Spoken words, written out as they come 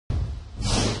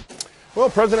Well,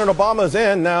 President Obama's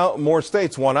in. Now more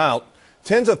states want out.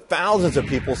 Tens of thousands of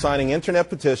people signing internet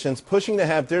petitions pushing to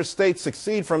have their states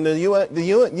secede from the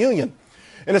Union.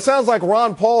 And it sounds like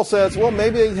Ron Paul says, well,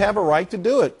 maybe they have a right to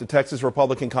do it. The Texas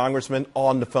Republican congressman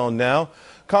on the phone now.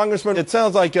 Congressman, it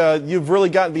sounds like you've really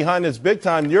gotten behind this big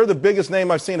time. You're the biggest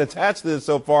name I've seen attached to this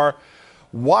so far.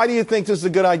 Why do you think this is a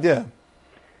good idea?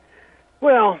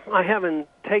 Well, I haven't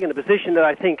taken a position that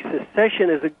I think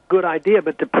secession is a good idea,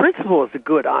 but the principle is a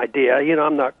good idea. You know,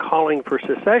 I'm not calling for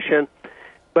secession,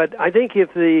 but I think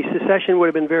if the secession would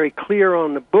have been very clear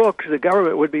on the books, the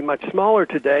government would be much smaller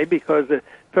today because the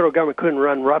federal government couldn't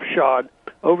run roughshod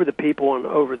over the people and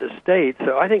over the states.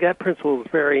 So I think that principle is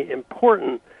very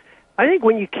important. I think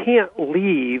when you can't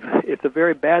leave, it's a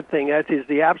very bad thing. That is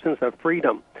the absence of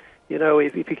freedom. You know,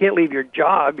 if you can't leave your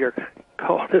job, you're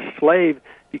called a slave.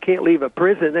 If you can't leave a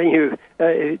prison, then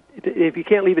if you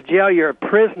can't leave a jail, you're a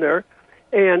prisoner.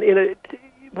 And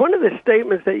one of the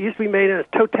statements that used to be made in a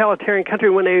totalitarian country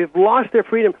when they've lost their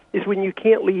freedom is when you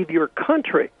can't leave your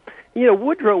country. You know,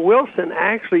 Woodrow Wilson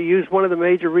actually used one of the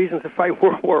major reasons to fight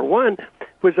World War I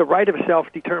was the right of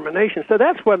self-determination. So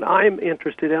that's what I'm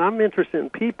interested in. I'm interested in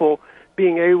people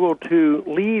being able to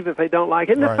leave if they don't like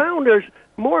it. And the founders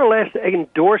more or less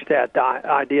endorsed that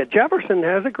idea. Jefferson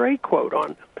has a great quote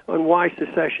on why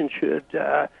secession should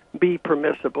be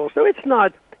permissible. So it's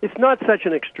not such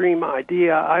an extreme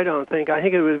idea, I don't think. I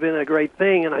think it would have been a great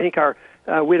thing, and I think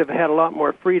we'd have had a lot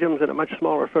more freedoms and a much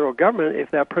smaller federal government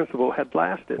if that principle had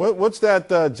lasted. What's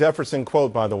that Jefferson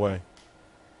quote, by the way?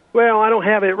 Well, I don't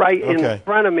have it right in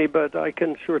front of me, but I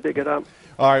can sure dig it up.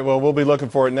 All right, well, we'll be looking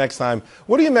for it next time.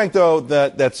 What do you make, though,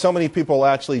 that so many people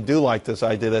actually do like this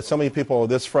idea, that so many people are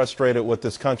this frustrated with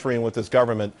this country and with this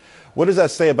government? What does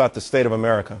that say about the state of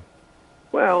America?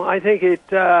 Well, I think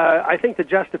I think the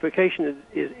justification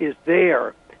is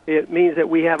there. It means that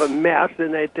we have a mess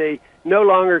and that they no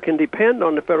longer can depend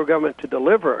on the federal government to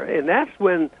deliver. And that's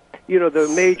when, you know, the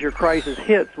major crisis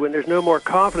hits, when there's no more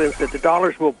confidence that the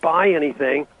dollars will buy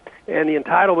anything and the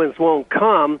entitlements won't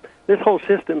come. This whole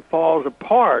system falls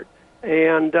apart.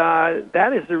 And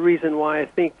that is the reason why I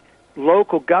think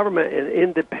local government and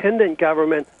independent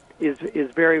government is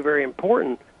very, very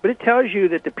important. But it tells you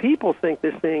that the people think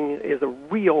this thing is a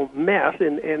real mess,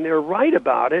 and they're right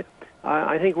about it.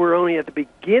 I think we're only at the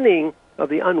beginning of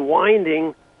the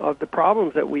unwinding of the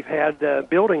problems that we've had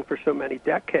building for so many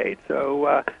decades.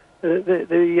 So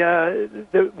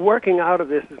the working out of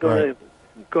this is going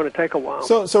to take a while.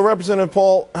 So Representative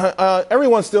Paul,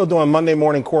 everyone's still doing Monday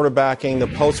morning quarterbacking, the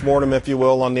postmortem, if you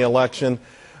will, on the election.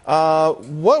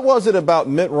 What was it about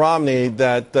Mitt Romney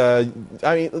that,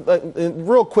 I mean,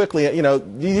 real quickly, you know,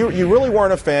 you really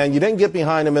weren't a fan. You didn't get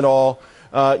behind him at all.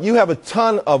 You have a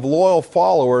ton of loyal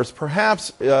followers.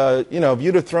 Perhaps, you know, if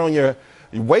you'd have thrown your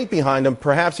weight behind him,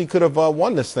 perhaps he could have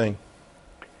won this thing.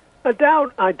 I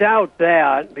doubt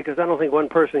that, because I don't think one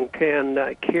person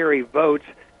can carry votes.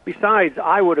 Besides,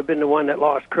 I would have been the one that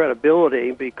lost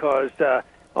credibility because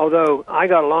although I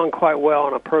got along quite well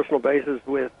on a personal basis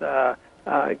with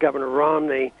Governor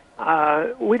Romney,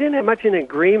 we didn't have much in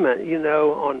agreement, you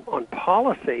know, on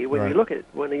policy. When you look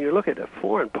at the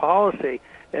foreign policy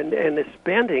and the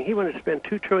spending, he wanted to spend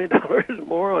 $2 trillion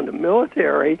more on the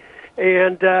military,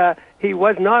 and he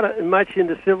was not much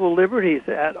into civil liberties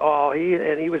at all.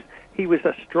 He was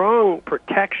a strong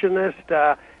protectionist.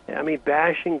 I mean,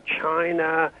 bashing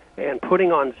China and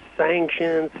putting on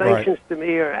sanctions. Sanctions to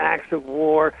me are acts of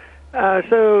war.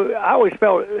 So I always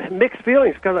felt mixed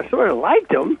feelings because I sort of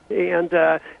liked him, and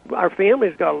our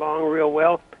families got along real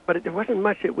well, but there wasn't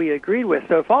much that we agreed with.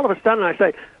 So if all of a sudden I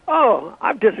say, oh,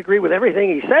 I've disagreed with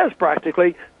everything he says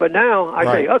practically, but now I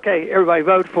say, okay, everybody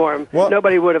vote for him, well,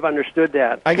 nobody would have understood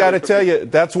that. I got to tell you,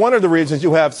 that's one of the reasons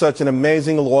you have such an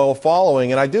amazing loyal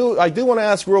following. And I do want to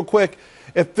ask real quick,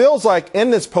 it feels like in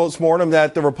this postmortem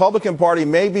that the Republican Party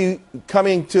may be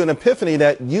coming to an epiphany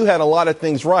that you had a lot of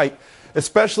things right,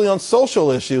 especially on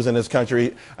social issues in this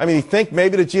country. I mean, you think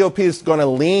maybe the GOP is going to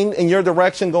lean in your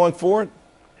direction going forward?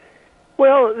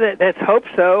 Well, let's hope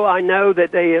so. I know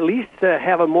that they at least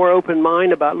have a more open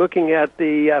mind about looking at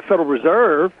the Federal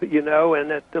Reserve, you know, and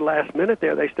at the last minute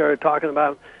there they started talking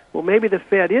about, well, maybe the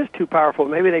Fed is too powerful.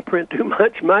 Maybe they print too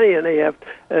much money and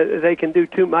they can do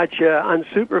too much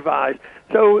unsupervised.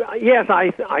 So, yes,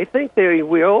 I think they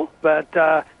will, but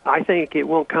I think it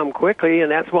won't come quickly, and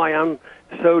that's why I'm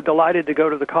so delighted to go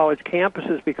to the college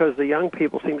campuses, because the young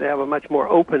people seem to have a much more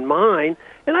open mind,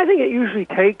 and I think it usually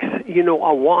takes, you know,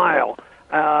 a while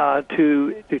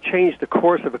to change the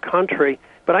course of a country.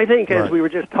 But I think, as we were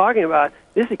just talking about,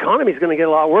 this economy is going to get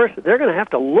a lot worse. They're going to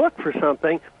have to look for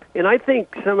something, and I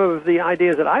think some of the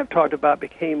ideas that I've talked about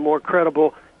became more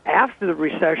credible after the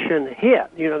recession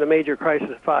hit, the major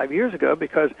crisis 5 years ago,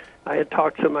 because I had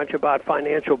talked so much about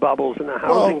financial bubbles and the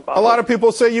housing bubble. A lot of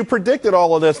people say you predicted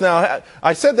all of this. Now,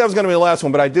 I said that was going to be the last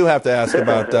one, but I do have to ask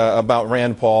about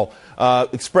Rand Paul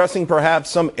expressing perhaps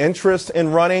some interest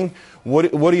in running.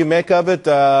 What do you make of it?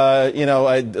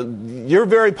 You're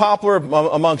very popular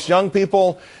amongst young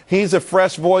people. He's a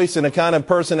fresh voice and a kind of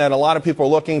person that a lot of people are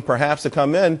looking perhaps to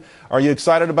come in. Are you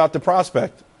excited about the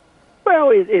prospect?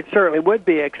 Well, it certainly would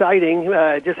be exciting.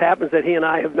 It just happens that he and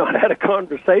I have not had a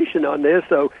conversation on this,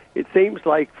 so it seems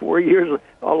like 4 years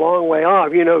a long way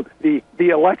off. The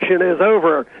election is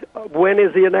over. When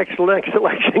is the next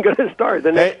election going to start?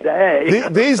 The next day.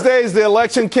 These days, the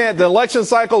election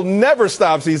cycle never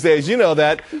stops these days. You know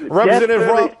that.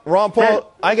 Representative Ron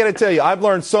Paul, I got to tell you, I've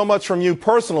learned so much from you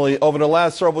personally over the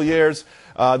last several years.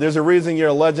 There's a reason you're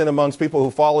a legend amongst people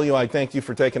who follow you. I thank you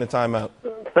for taking the time out.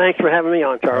 Thanks for having me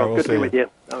on, Charles. We'll Good to be with you.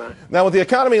 All right. Now, with the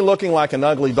economy looking like an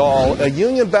ugly doll, a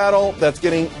union battle that's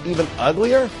getting even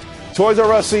uglier, Toys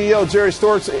R Us CEO Jerry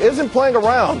Storch isn't playing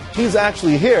around. He's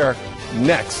actually here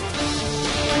next.